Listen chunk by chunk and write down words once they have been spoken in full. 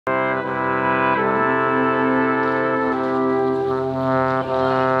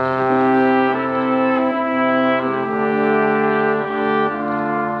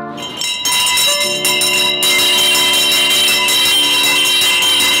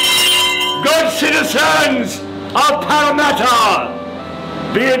citizens of Parramatta,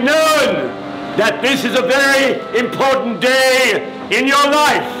 be it known that this is a very important day in your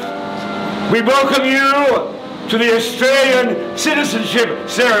life. We welcome you to the Australian Citizenship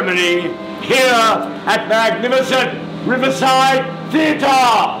ceremony here at magnificent Riverside Theatre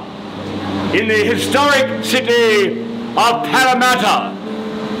in the historic city of Parramatta.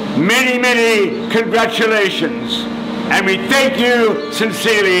 Many, many congratulations, and we thank you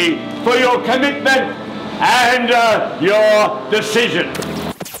sincerely for your commitment and your decision.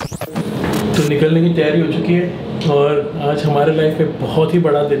 तो निकलने की तैयारी हो चुकी है और आज हमारे लाइफ में बहुत ही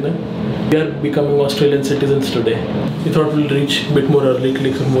बड़ा दिन है. We are becoming Australian citizens today. We thought we'll reach a bit more early,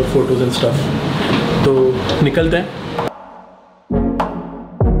 click some more photos and stuff. तो निकलते हैं.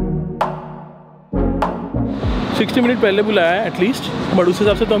 60 मिनट पहले बुलाया है एटलीस्ट, बट उस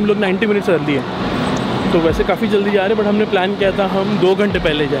हिसाब से तो हम लोग 90 मिनट्स अर्ली है. तो वैसे काफ़ी जल्दी जा रहे हैं, बट हमने प्लान किया था हम 2 घंटे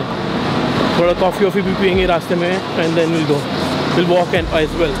पहले जाएँ. थोड़ा कॉफ़ी वॉफ़ी भी पियेंगे रास्ते में and then will walk and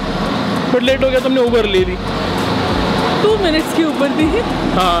as well. But let हो गया तो हमने ऊबर ले ली. 2 मिनट्स की ऊबर दी.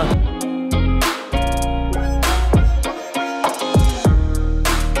 हाँ.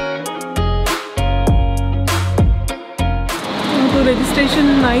 तो रजिस्ट्रेशन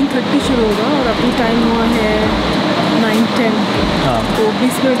 9:30 शुरू होगा और अभी टाइम हुआ है 9:10. हाँ. तो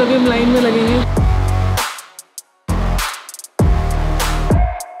 20 मिनट अभी हम लाइन में लगेंगे.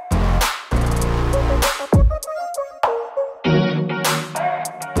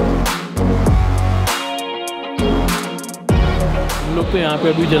 हम लोग तो यहाँ पे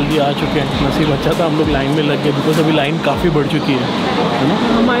अभी जल्दी आ चुके हैं. नसीब अच्छा था हम लोग लाइन में लग गए, बिकॉज अभी लाइन काफ़ी बढ़ चुकी है ना.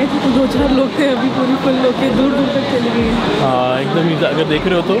 हमारे तो 2-4 लोग थे, अभी पूरी फुल लोग के दूर दूर तक चली गई. हाँ एकदम. अगर देख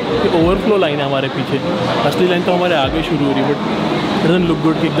रहे हो तो कि ओवरफ्लो लाइन है हमारे पीछे. असली लाइन तो हमारे आगे शुरू हो रही है, बट डजंट लुक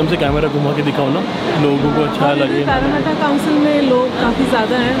गुड कि एकदम से कैमरा घुमा के दिखाओ ना, लोगों को अच्छा लगे. पैरामाटा काउंसिल में लोग काफ़ी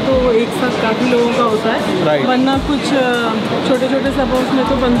ज़्यादा हैं तो एक साथ काफ़ी लोगों का होता है. Right. वरना कुछ छोटे छोटे सपोर्ट्स में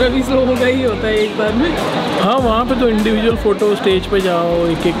तो 15-20 लोगों का ही होता है एक बार में. हाँ वहाँ पे तो इंडिविजुअल फ़ोटो स्टेज पे जाओ,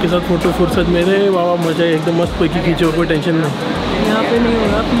 एक एक के साथ फ़ोटो फुर्सत मेरे वाह मज़ा है एकदम मस्त. कोई की खींचो, कोई टेंशन नहीं. यहाँ पे नहीं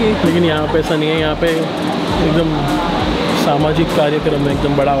होगा प्लीज. लेकिन यहाँ पे ऐसा नहीं है. यहाँ पे एकदम सामाजिक कार्यक्रम है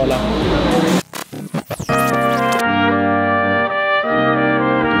एकदम बड़ा वाला.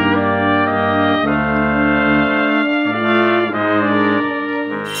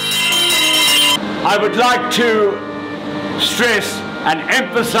 I would like to stress and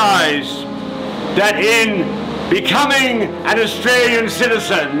emphasize that in becoming an Australian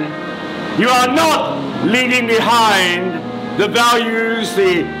citizen, you are not leaving behind the values,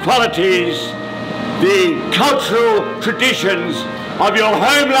 the qualities, the cultural traditions of your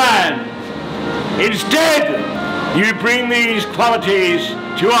homeland. Instead, you bring these qualities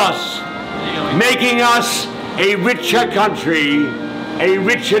to us, making us a richer country, a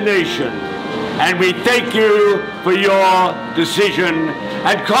richer nation. And we thank you for your decision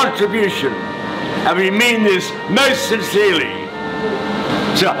and contribution. And we mean this most sincerely.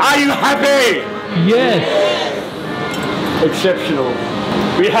 So are you happy? Yes. Exceptional.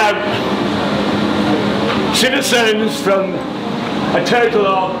 We have citizens from a total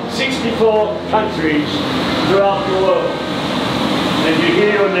of 64 countries throughout the world. And if you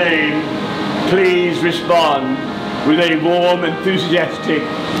hear your name, please respond with a warm, enthusiastic,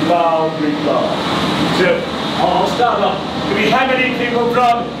 loud reply. So I'll start off. Do we have any people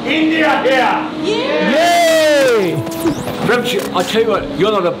from India here? Yeah. Yay! I'll tell you what,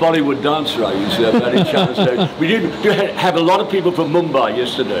 you're not a Bollywood dancer, are you, sir, by any chance? So we do have a lot of people from Mumbai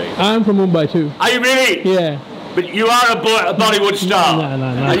yesterday. I'm from Mumbai too. Are you really? Yeah. But you are a Bollywood star.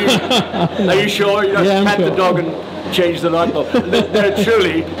 No. Are you sure? You don't Yeah, I'm pat the sure. dog and change the light bulb? No,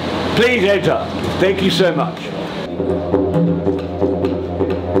 truly. Please enter. Thank you so much.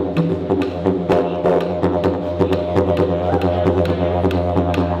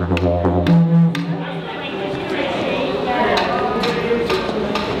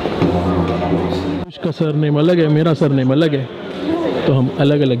 उसका surname अलग है, मेरा surname अलग है, तो हम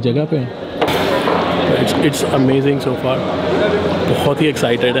अलग अलग जगह पे हैं. इट्स अमेजिंग सो फार. बहुत ही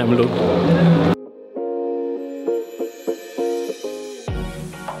एक्साइटेड है हम लोग.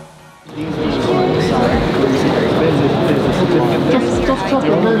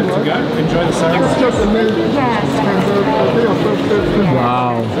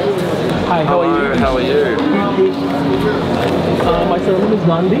 Wow. Hi, how are you? How are you? My surname is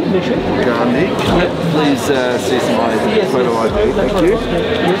Gandhi, Nishit. Gandhi. Yep. Please see some photo ID. Thank you.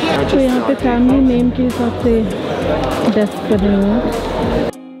 तो यहाँ पे फैमिली नेम के हिसाब से डेस्क कर रहे हैं.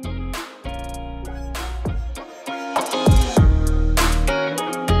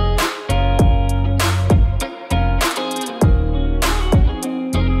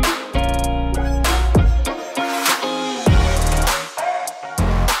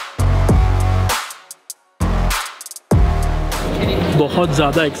 बहुत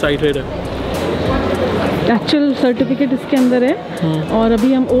ज़्यादा एक्साइटेड है। एक्चुअल सर्टिफिकेट इसके अंदर है और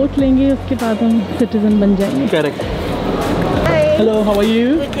अभी हम ओथ लेंगे, उसके बाद हम सिटीजन बन जाएंगे। Correct. Hello, how are you?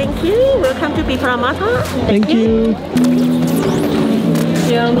 Thank you. Welcome to Piparamata. Thank you.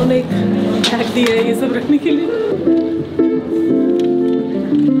 यार उन्होंने एक टैग दिया है ये सब रखने के लिए।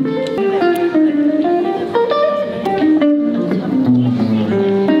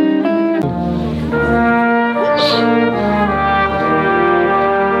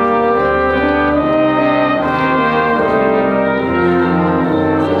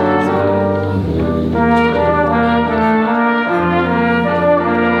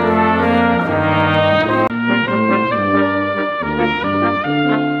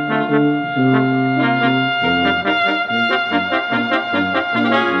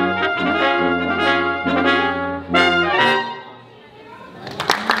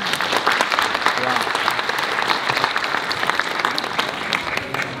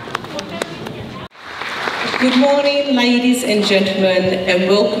 Good morning, ladies and gentlemen, and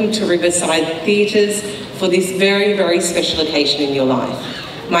welcome to Riverside Theatres for this very, very special occasion in your life.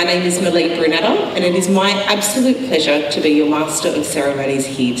 My name is Malik Brunetta, and it is my absolute pleasure to be your Master of Ceremonies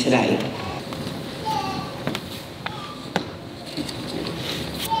here today.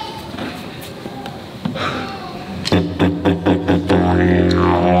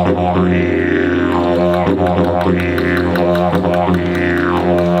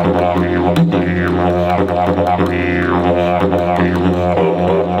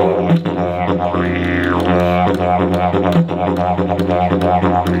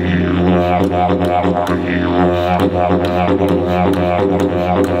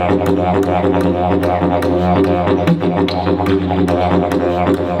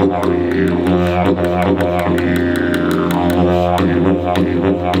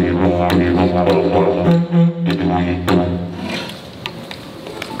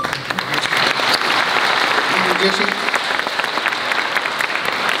 Desi.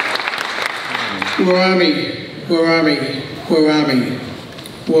 Where are we? Where are we? Where are we?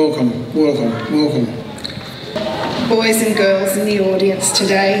 Welcome, welcome, welcome. Boys and girls in the audience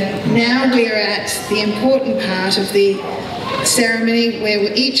today, now we are at the important part of the ceremony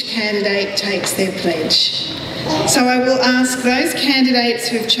where each candidate takes their pledge. So I will ask those candidates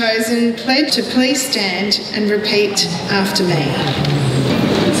who have chosen pledge to please stand and repeat after me.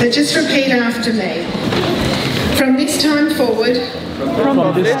 So just repeat after me. From this time forward,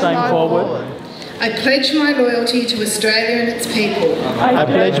 I pledge my loyalty to Australia and its people. I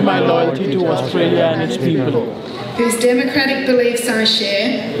pledge my loyalty to Australia and its people. Whose democratic beliefs I share.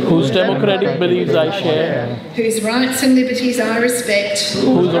 Whose democratic beliefs I share. Whose rights and liberties I respect.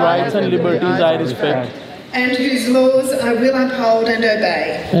 Whose rights and liberties I respect. And whose laws I will uphold and obey.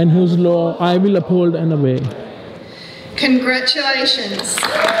 And whose law I will uphold and obey. Congratulations.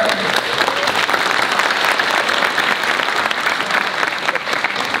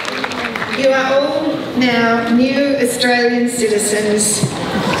 You are all now new Australian citizens.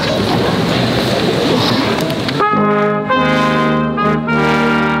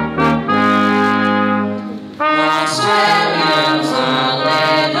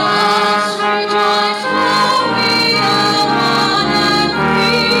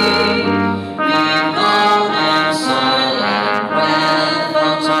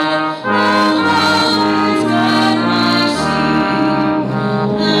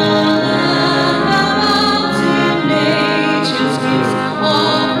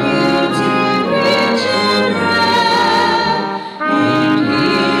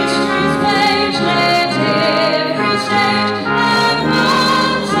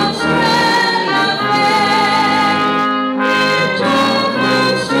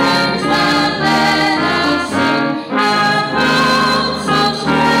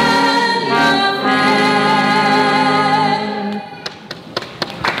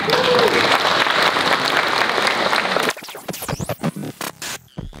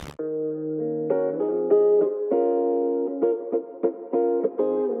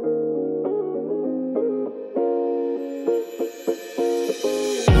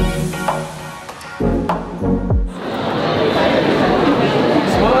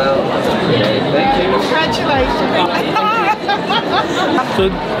 So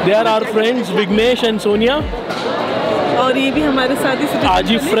they are our friends Vignesh and Sonia. और ये भी हमारे साथ ही citizen आज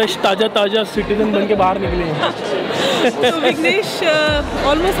ही बने। Fresh ताज़ा citizen बन के बाहर निकले हैं। तो विघ्नेश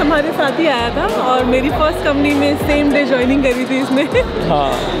ऑलमोस्ट हमारे साथ ही आया था और मेरी फर्स्ट कंपनी में सेम डे ज्वाइनिंग करी थी इसमें।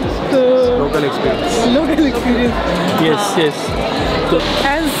 हाँ, तो लोकल एक्सपीरियंस। Yes yes. तो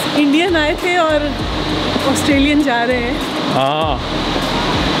एज इंडियन आए थे और ऑस्ट्रेलियन जा रहे हैं, हाँ,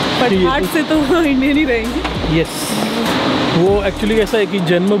 बट हार्ट से तो इंडियन ही रहेंगे। यस, वो एक्चुअली ऐसा है कि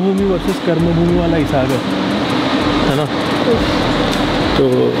जन्मभूमि वर्सेस कर्मभूमि वाला हिसाब है ना। तो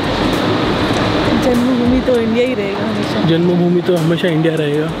जन्मभूमि तो इंडिया ही रहेगा हमेशा। जन्मभूमि तो हमेशा इंडिया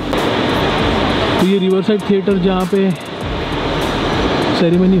रहेगा। तो ये रिवरसाइड थिएटर जहाँ पे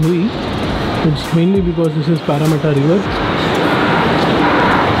सेरेमनी हुई, it's mainly because this is parameter river.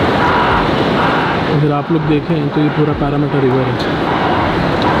 अगर आप लोग देखें तो ये पूरा पारामीटर रिवर है।